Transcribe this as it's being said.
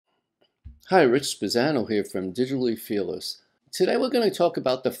Hi, Rich Spezzano here from Digitally Fearless. Today we're going to talk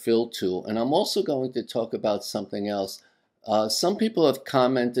about the fill tool, and I'm also going to talk about something else. Some people have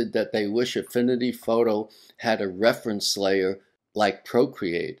commented that they wish Affinity Photo had a reference layer like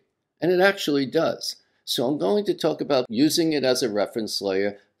Procreate, and it actually does. So I'm going to talk about using it as a reference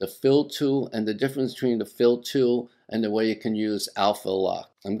layer, the fill tool, and the difference between the fill tool and the way you can use alpha lock.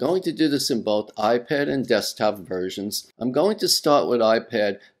 I'm going to do this in both iPad and desktop versions. I'm going to start with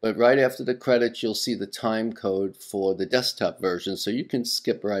iPad, but right after the credits you'll see the time code for the desktop version, so you can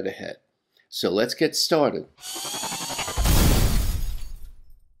skip right ahead. So let's get started.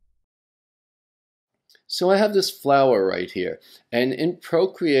 So I have this flower right here, and in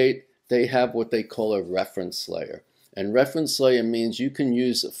Procreate they have what they call a reference layer. And reference layer means you can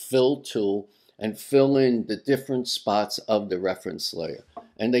use a fill tool and fill in the different spots of the reference layer.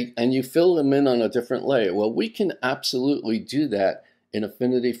 And you fill them in on a different layer. Well, we can absolutely do that in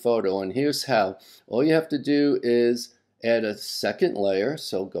Affinity Photo, and here's how. All you have to do is add a second layer.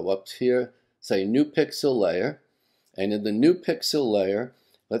 So go up here, say New Pixel Layer, and in the New Pixel Layer,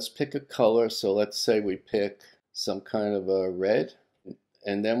 let's pick a color. So let's say we pick some kind of a red.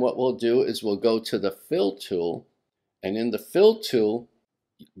 And then what we'll do is we'll go to the Fill tool, and in the Fill tool,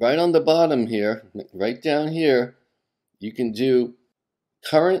 right on the bottom here, right down here, you can do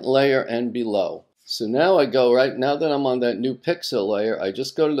current layer and below. So now I go, right now that I'm on that new pixel layer, I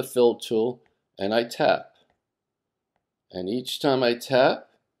just go to the fill tool and I tap. And each time I tap,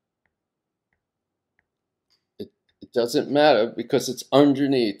 it doesn't matter because it's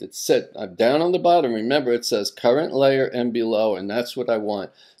underneath. It's set down on the bottom. Remember, it says current layer and below, and that's what I want.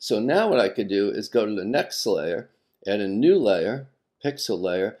 So now what I could do is go to the next layer, add a new layer, pixel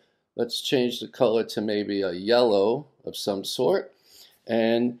layer. Let's change the color to maybe a yellow of some sort.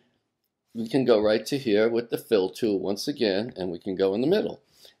 And we can go right to here with the fill tool once again, and we can go in the middle.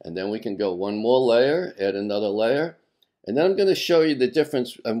 And then we can go one more layer, add another layer. And then I'm going to show you the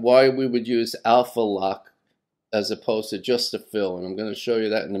difference and why we would use alpha lock as opposed to just the fill. And I'm going to show you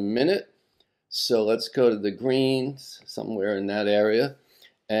that in a minute. So let's go to the green, somewhere in that area.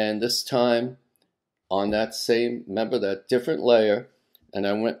 And this time on that same, remember that different layer, and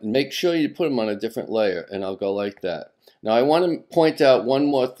I went, make sure you put them on a different layer, and I'll go like that. Now I want to point out one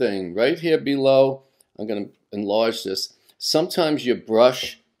more thing. Right here below, I'm going to enlarge this. Sometimes your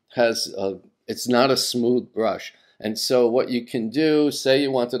brush has, it's not a smooth brush. And so what you can do, say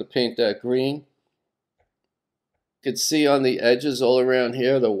you wanted to paint that green, you could see on the edges all around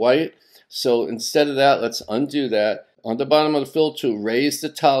here, the white. So instead of that, let's undo that. On the bottom of the fill tool, raise the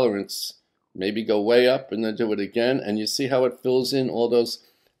tolerance. Maybe go way up and then do it again. And you see how it fills in all those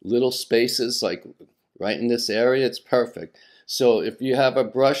little spaces, like right in this area. It's perfect. So if you have a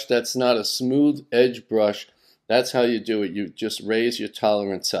brush that's not a smooth edge brush, that's how you do it. You just raise your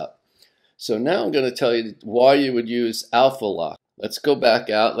tolerance up. So now I'm going to tell you why you would use alpha lock. Let's go back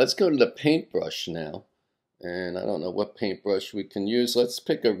out. Let's go to the paintbrush now. And I don't know what paintbrush we can use. Let's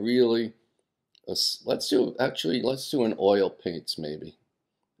pick a really, let's do an oil paints maybe.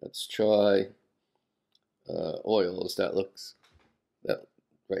 Let's try oils. That looks that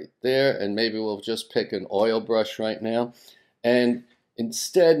right there. And maybe we'll just pick an oil brush right now. And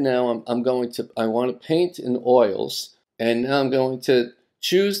instead now I want to paint in oils. And now I'm going to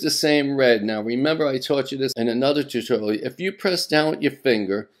choose the same red. Now remember I taught you this in another tutorial. If you press down with your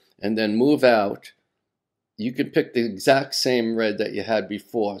finger and then move out, you can pick the exact same red that you had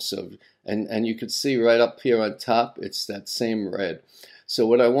before. So, and you can see right up here on top, it's that same red. So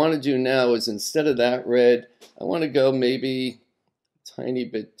what I want to do now is instead of that red, I want to go maybe a tiny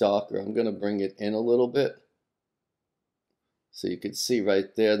bit darker. I'm going to bring it in a little bit. So you can see right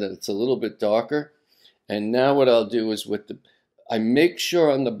there that it's a little bit darker. And now what I'll do is I make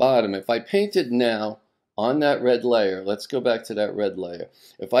sure on the bottom, if I paint it now on that red layer, let's go back to that red layer.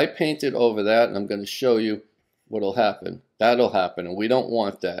 If I paint it over that, and I'm going to show you what'll happen, that'll happen, and we don't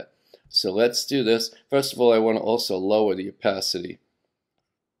want that. So let's do this. First of all, I want to also lower the opacity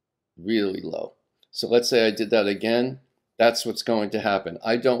really low. So let's say I did that again. That's what's going to happen.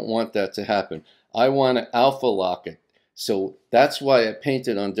 I don't want that to happen. I want to alpha lock it. So that's why I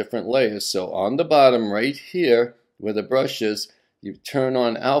painted on different layers. So on the bottom right here where the brush is, you turn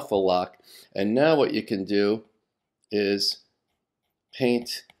on alpha lock, and now what you can do is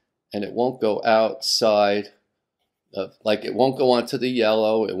paint, and it won't go outside of, like it won't go onto the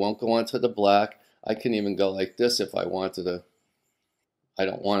yellow, it won't go onto the black. I can even go like this if I wanted to. I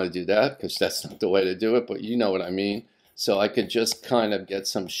don't want to do that because that's not the way to do it, but you know what I mean. So I could just kind of get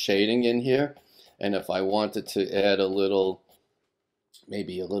some shading in here, and if I wanted to add a little,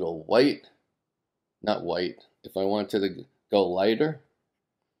 maybe a little white, not white, if I wanted to go lighter,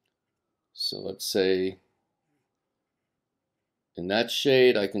 So let's say in that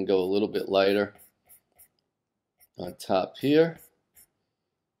shade, I can go a little bit lighter on top here.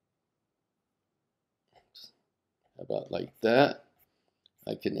 How about like that?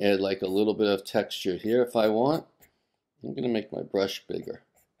 I can add like a little bit of texture here if I want. I'm going to make my brush bigger.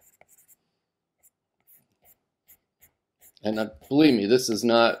 And believe me, this is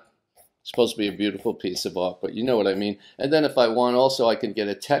not supposed to be a beautiful piece of art, but you know what I mean. And then if I want also, I can get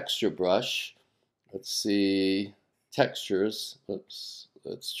a texture brush. Let's see, textures. Oops,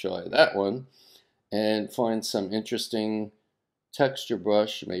 let's try that one. And find some interesting texture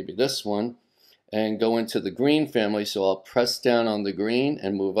brush, maybe this one. And go into the green family, so I'll press down on the green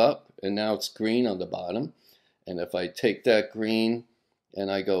and move up, and now it's green on the bottom. And if I take that green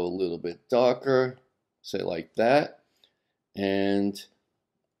and I go a little bit darker, say like that, and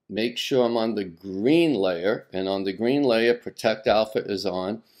make sure I'm on the green layer, and on the green layer Protect Alpha is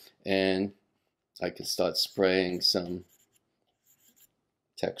on, and I can start spraying some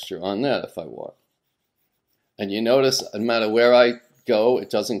texture on that if I want. And you notice no matter where I go, it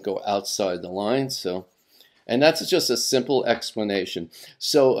doesn't go outside the line. So, and that's just a simple explanation.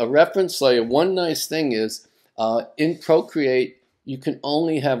 So a reference layer, one nice thing is in Procreate you can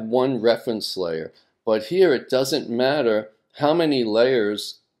only have one reference layer, but here it doesn't matter how many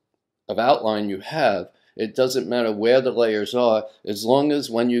layers of outline you have. It doesn't matter where the layers are, as long as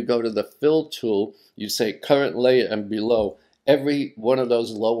when you go to the fill tool you say current layer and below, every one of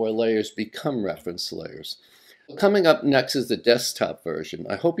those lower layers become reference layers. Coming up next is the desktop version.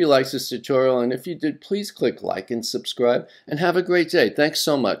 I hope you liked this tutorial, and if you did, please click like and subscribe, and have a great day. Thanks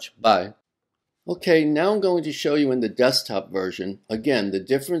so much. Bye. Okay, now I'm going to show you in the desktop version, again, the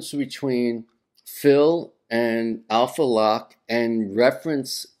difference between fill and alpha lock and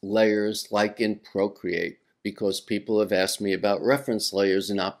reference layers like in Procreate, because people have asked me about reference layers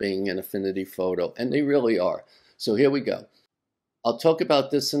not being in Affinity Photo, and they really are. So here we go. I'll talk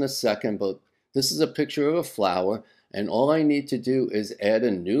about this in a second, but this is a picture of a flower, and all I need to do is add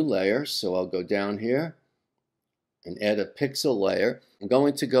a new layer. So I'll go down here and add a pixel layer. I'm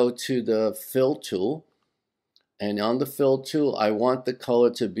going to go to the fill tool, and on the fill tool I want the color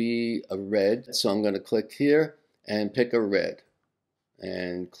to be a red, so I'm going to click here and pick a red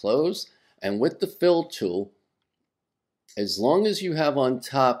and close. And with the fill tool, as long as you have on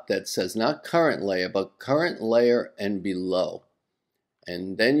top that says not current layer but current layer and below,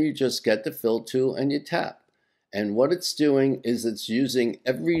 and then you just get the fill tool and you tap, and what it's doing is it's using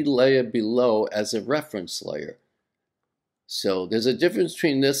every layer below as a reference layer. So there's a difference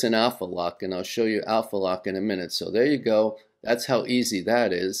between this and alpha lock, and I'll show you alpha lock in a minute. So there you go, that's how easy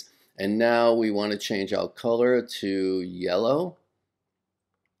that is. And now we want to change our color to yellow,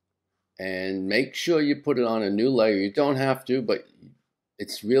 and make sure you put it on a new layer. You don't have to, but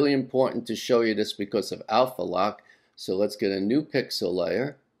it's really important to show you this because of alpha lock. So let's get a new pixel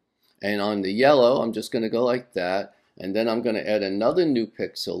layer, and on the yellow I'm just going to go like that, and then I'm going to add another new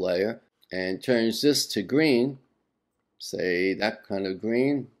pixel layer and change this to green, say that kind of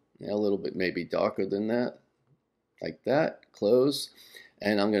green, a little bit maybe darker than that, like that, close,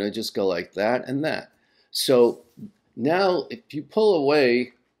 and I'm going to just go like that and that. So now if you pull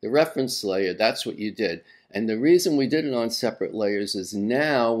away the reference layer, that's what you did. And the reason we did it on separate layers is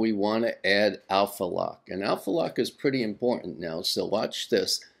now we want to add alpha lock. And alpha lock is pretty important now, so watch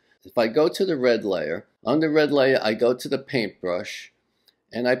this. If I go to the red layer, on the red layer I go to the paintbrush,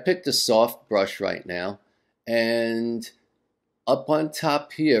 and I picked a soft brush right now, and up on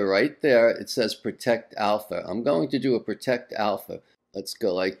top here, right there, it says Protect Alpha. I'm going to do a Protect Alpha. Let's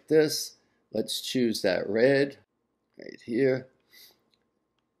go like this. Let's choose that red right here.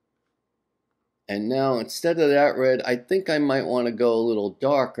 And now instead of that red, I think I might want to go a little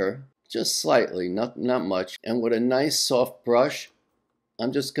darker, just slightly, not much. And with a nice soft brush,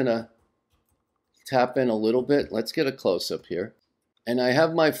 I'm just going to tap in a little bit. Let's get a close-up here. And I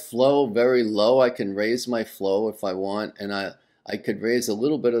have my flow very low. I can raise my flow if I want, and I could raise a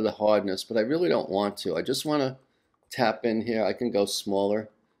little bit of the hardness, but I really don't want to. I just want to tap in here. I can go smaller,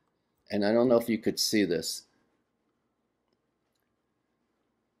 and I don't know if you could see this.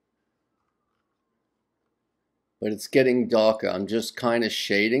 But it's getting darker. I'm just kind of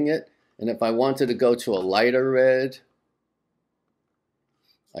shading it. And if I wanted to go to a lighter red,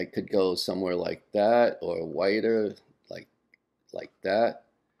 I could go somewhere like that, or whiter, like that.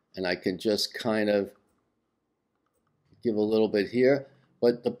 And I can just kind of give a little bit here.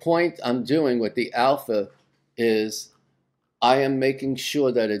 But the point I'm doing with the alpha is I am making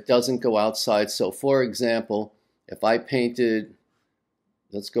sure that it doesn't go outside. So for example, if I painted,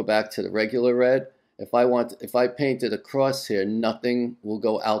 let's go back to the regular red. if I paint it across here, nothing will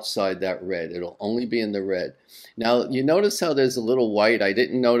go outside that red. It'll only be in the red. Now, you notice how there's a little white. I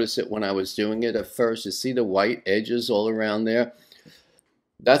didn't notice it when I was doing it at first. You see the white edges all around there?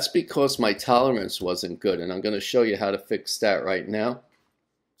 That's because my tolerance wasn't good, and I'm going to show you how to fix that right now.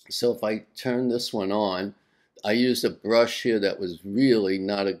 So if I turn this one on, I used a brush here that was really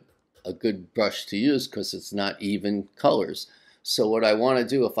not a good brush to use because it's not even colors. So what I want to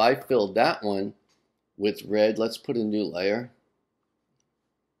do, if I filled that one with red, let's put a new layer.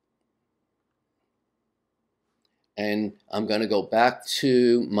 And I'm going to go back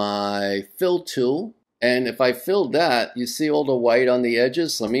to my fill tool. And if I filled that, you see all the white on the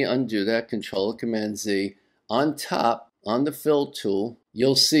edges? Let me undo that, Control-Command-Z. On top, on the fill tool,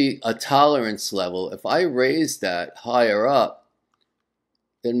 you'll see a tolerance level. If I raise that higher up,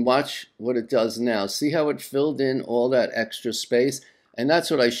 then watch what it does now. See how it filled in all that extra space? And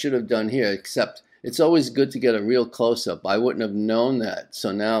that's what I should have done here, except it's always good to get a real close-up. I wouldn't have known that.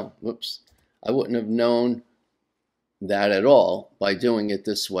 So now, whoops, I wouldn't have known that at all by doing it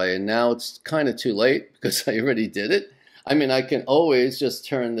this way, and now it's kind of too late because I already did it. I mean, I can always just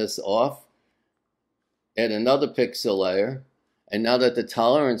turn this off, add another pixel layer, and now that the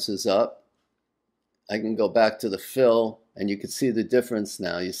tolerance is up, I can go back to the fill, and you can see the difference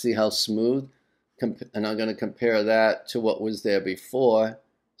now. You see how smooth? And I'm going to compare that to what was there before.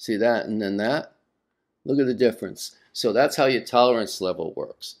 See that and then that? Look at the difference. So that's how your tolerance level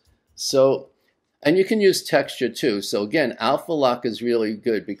works. So, and you can use texture too. So again, alpha lock is really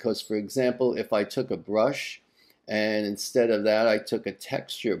good because, for example, if I took a brush and instead of that I took a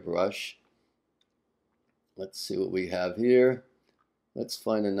texture brush, let's see what we have here. Let's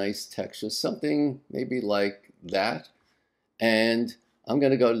find a nice texture, something maybe like that. And I'm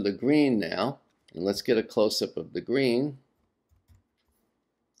going to go to the green now, and let's get a close-up of the green.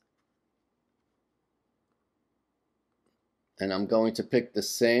 And I'm going to pick the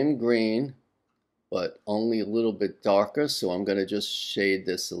same green, but only a little bit darker. So I'm going to just shade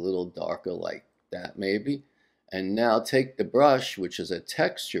this a little darker like that maybe. And now take the brush, which is a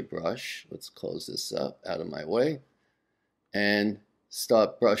texture brush. Let's close this up out of my way. And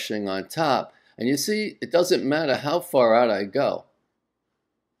start brushing on top. And you see, it doesn't matter how far out I go.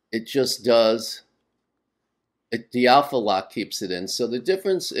 It just does. The alpha lock keeps it in. So the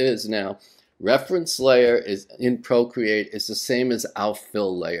difference is now, reference layer is in Procreate is the same as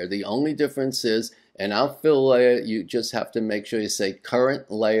outfill layer. The only difference is an outfill layer, you just have to make sure you say current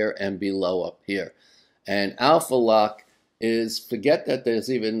layer and below up here. And alpha lock is, forget that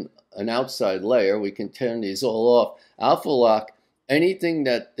there's even an outside layer. We can turn these all off. Alpha lock, anything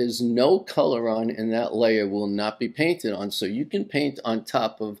that there's no color on in that layer will not be painted on. So you can paint on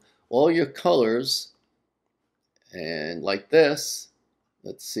top of all your colors. And like this,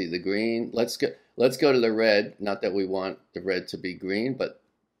 let's see the green. Let's go to the red. Not that we want the red to be green, but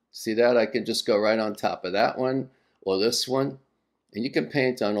see that? I can just go right on top of that one or this one. And you can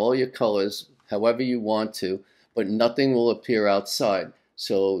paint on all your colors however you want to, but nothing will appear outside.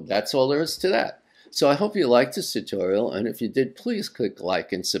 So that's all there is to that. So I hope you liked this tutorial, and if you did, please click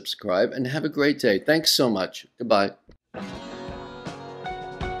like and subscribe, and have a great day. Thanks so much. Goodbye.